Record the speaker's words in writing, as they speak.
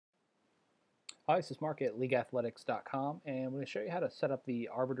Hi, this is Mark at leagueathletics.com, and I'm going to show you how to set up the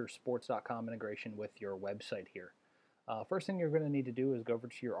arbitersports.com integration with your website here. First thing you're going to need to do is go over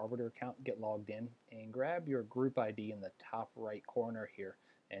to your Arbiter account, get logged in, and grab your group ID in the top right corner here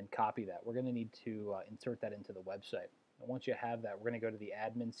and copy that. We're going to need to insert that into the website. And once you have that, we're going to go to the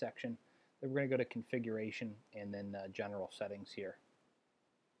admin section, then we're going to go to configuration and then general settings here.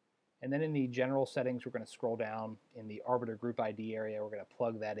 And then in the general settings, we're going to scroll down in the Arbiter Group ID area. We're going to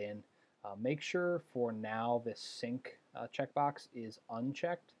plug that in. Make sure for now this sync checkbox is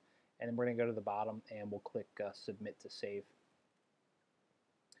unchecked. And then we're going to go to the bottom and we'll click Submit to Save.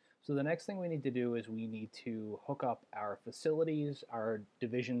 So the next thing we need to do is we need to hook up our facilities, our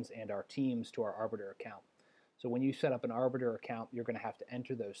divisions, and our teams to our Arbiter account. So when you set up an Arbiter account, you're going to have to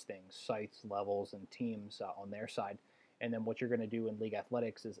enter those things, sites, levels, and teams on their side. And then what you're going to do in League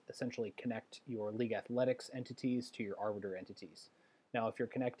Athletics is essentially connect your League Athletics entities to your Arbiter entities. Now, if you're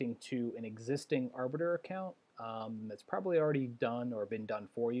connecting to an existing Arbiter account, that's probably already done or been done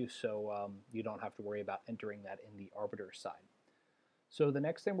for you, so you don't have to worry about entering that in the Arbiter side. So the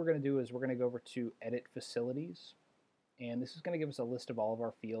next thing we're going to do is we're going to go over to Edit Facilities, and this is going to give us a list of all of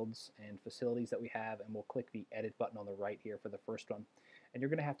our fields and facilities that we have, and we'll click the Edit button on the right here for the first one. And you're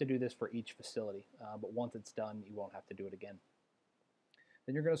going to have to do this for each facility, but once it's done, you won't have to do it again.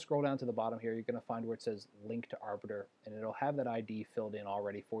 Then you're going to scroll down to the bottom here. You're going to find where it says Link to Arbiter, and it'll have that ID filled in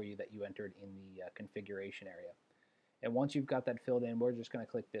already for you that you entered in the configuration area. And once you've got that filled in, we're just going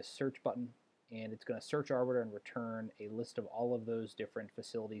to click this search button, and it's going to search Arbiter and return a list of all of those different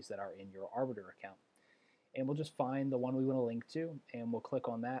facilities that are in your Arbiter account. And we'll just find the one we want to link to, and we'll click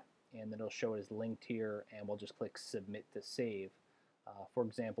on that, and then it'll show it as linked here, and we'll just click Submit to Save. For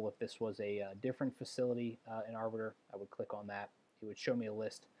example, if this was a different facility in Arbiter, I would click on that. It would show me a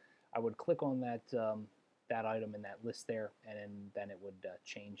list. I would click on that that item in that list there, and then it would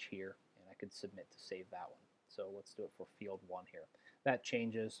change here, and I could submit to save that one. So let's do it for field 1 here. That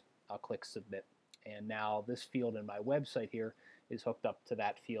changes. I'll click Submit, and now this field in my website here is hooked up to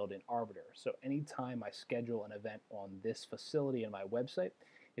that field in Arbiter. So anytime I schedule an event on this facility in my website,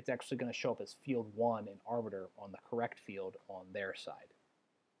 it's actually going to show up as field 1 in Arbiter on the correct field on their side.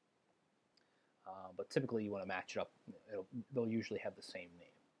 But typically you want to match it up. They'll usually have the same name.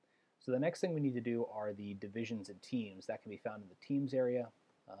 So the next thing we need to do are the divisions and teams. That can be found in the teams area,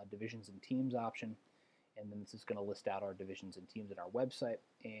 divisions and teams option. And then this is going to list out our divisions and teams in our website.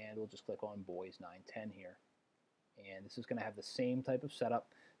 And we'll just click on Boys 9-10 here. And this is going to have the same type of setup.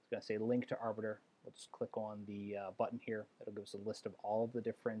 It's going to say Link to Arbiter. We'll just click on the button here. It'll give us a list of all of the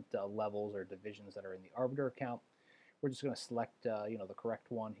different levels or divisions that are in the Arbiter account. We're just going to select the correct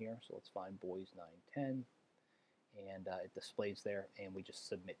one here. So let's find Boys 9-10, and it displays there, and we just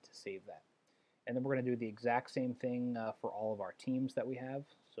submit to save that. And then we're going to do the exact same thing for all of our teams that we have.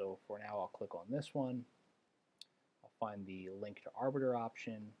 So for now, I'll click on this one. I'll find the Link to Arbiter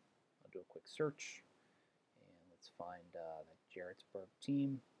option. I'll do a quick search, and let's find that Jarrettsburg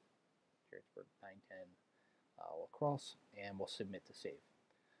team. Jarrettsburg 9-10 lacrosse, and we'll submit to save.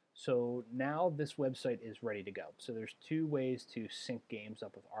 So now this website is ready to go. So there's two ways to sync games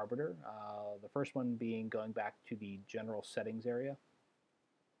up with Arbiter. The first one being going back to the general settings area.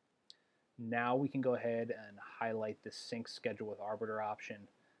 Now we can go ahead and highlight the sync schedule with Arbiter option,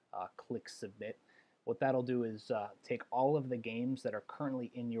 click submit. What that'll do is take all of the games that are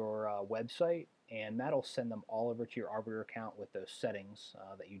currently in your website, and that'll send them all over to your Arbiter account with those settings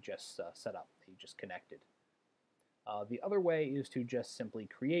that you just set up, that you just connected. The other way is to just simply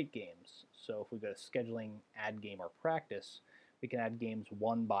create games. So if we go to scheduling, add game, or practice, we can add games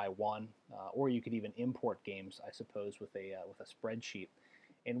one by one, or you could even import games, I suppose, with a spreadsheet.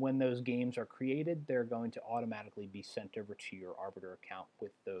 And when those games are created, they're going to automatically be sent over to your Arbiter account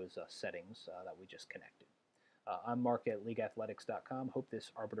with those settings that we just connected. I'm Mark at leagueathletics.com. Hope this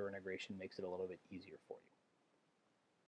Arbiter integration makes it a little bit easier for you.